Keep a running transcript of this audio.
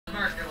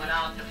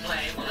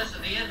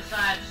to the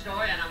inside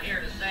story, and I'm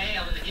here to say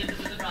I was the engine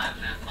of the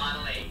driving that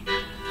Model A.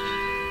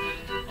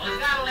 Well, it's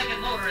got a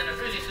licking motor and it's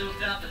really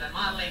souped up, and that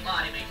Model A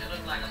body makes it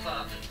look like a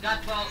pup. It's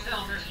got 12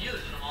 cylinders and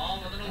using them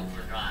all with an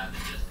overdrive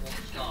that just won't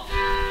stall.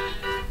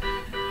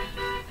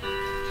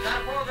 It's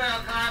got a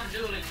 4-barrel carb and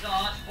dual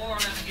exhaust, 4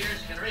 of them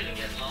gears can really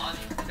get lost.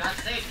 It's got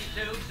safety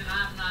tubes, and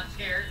I'm not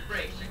scared. The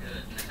brakes are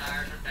good, and the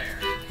tires are fair.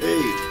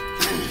 Hey.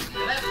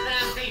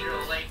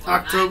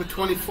 October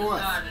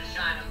 24th,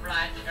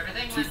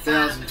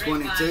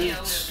 2022.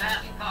 It's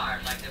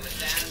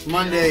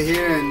Monday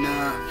here in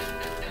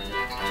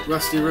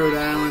Rusty, Rhode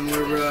Island.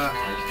 We're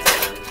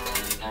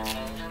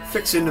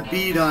fixing the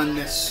bead on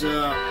this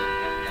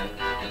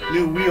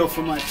new wheel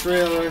for my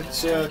trailer.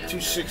 It's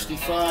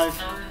 265,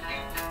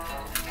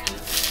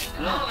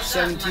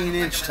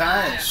 17-inch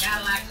tires.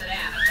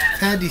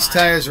 Had these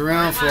tires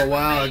around for a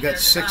while. I got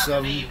 6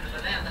 of them,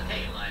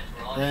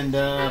 and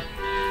I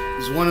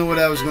was wondering what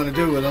I was going to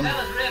do with them.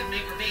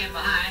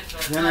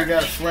 Then I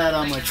got a flat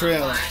on my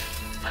trailer,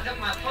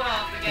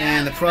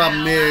 and the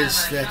problem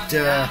is that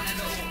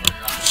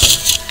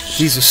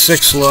these are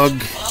 6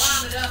 lug,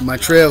 my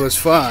trailer's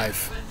 5,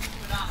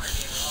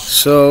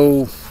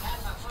 so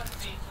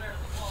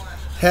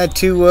had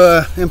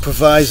to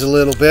improvise a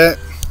little bit.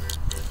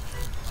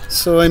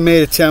 So I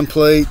made a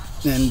template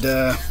and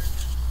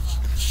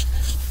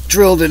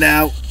drilled it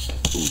out,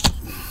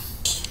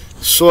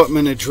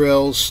 assortment of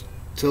drills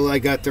till I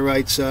got the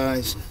right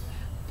size.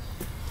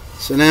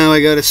 So now I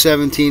got a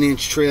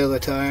 17-inch trailer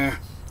tire.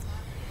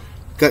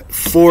 Got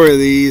 4 of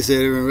these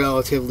that are in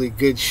relatively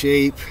good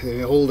shape.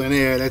 They're holding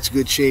air. That's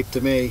good shape to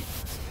me.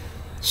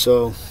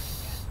 So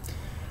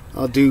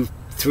I'll do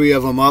 3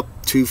 of them up,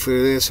 2 for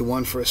this and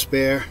 1 for a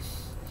spare,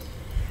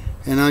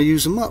 and I'll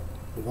use them up.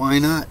 Why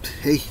not?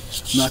 Hey,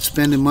 I'm not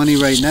spending money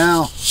right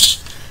now.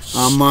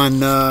 I'm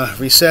on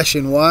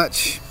recession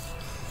watch.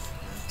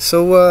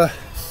 So you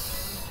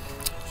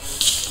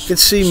can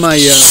see my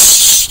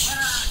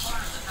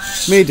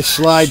made the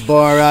slide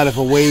bar out of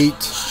a weight.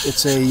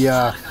 It's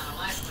a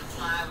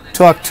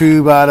torque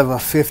tube out of a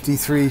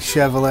 53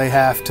 Chevrolet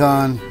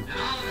half-ton.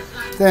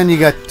 Then you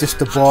got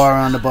just a bar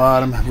on the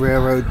bottom,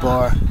 railroad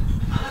bar.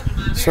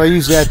 So I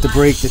use that to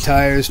break the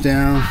tires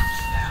down.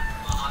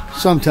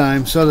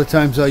 Sometimes, other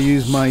times I'll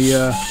use my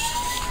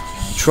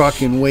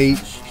truck and weight.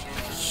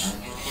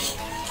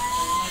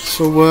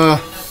 So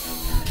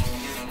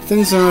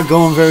things are not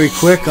going very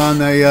quick on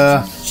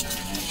the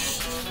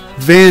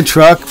van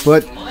truck,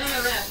 but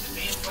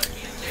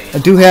I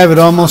do have it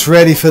almost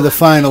ready for the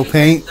final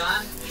paint.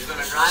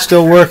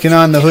 Still working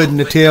on the hood and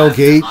the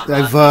tailgate.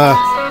 I've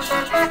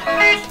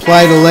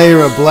applied a layer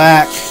of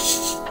black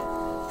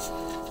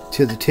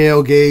to the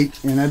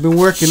tailgate, and I've been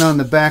working on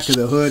the back of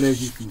the hood.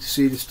 As you can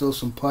see, there's still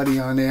some putty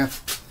on there.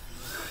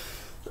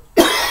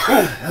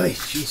 Hey,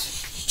 jeez.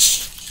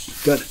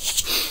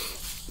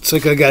 It's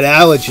like I got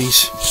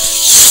allergies.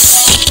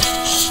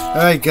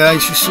 Alright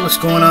guys, you see what's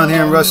going on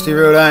here in Rusty,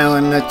 Rhode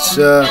Island. That's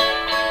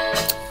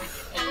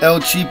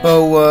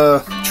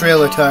Cheapo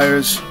trailer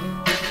tires.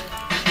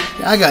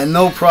 I got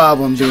no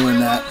problem doing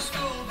that.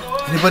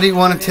 Anybody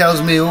want to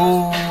tells me,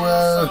 oh,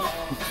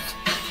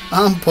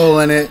 I'm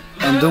pulling it.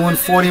 I'm doing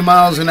 40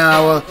 miles an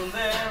hour,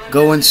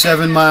 going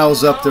 7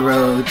 miles up the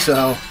road.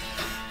 So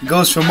it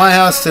goes from my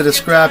house to the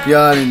scrap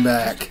yard and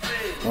back,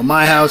 or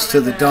my house to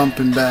the dump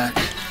and back.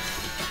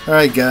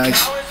 Alright guys,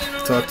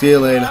 talk to you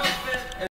later.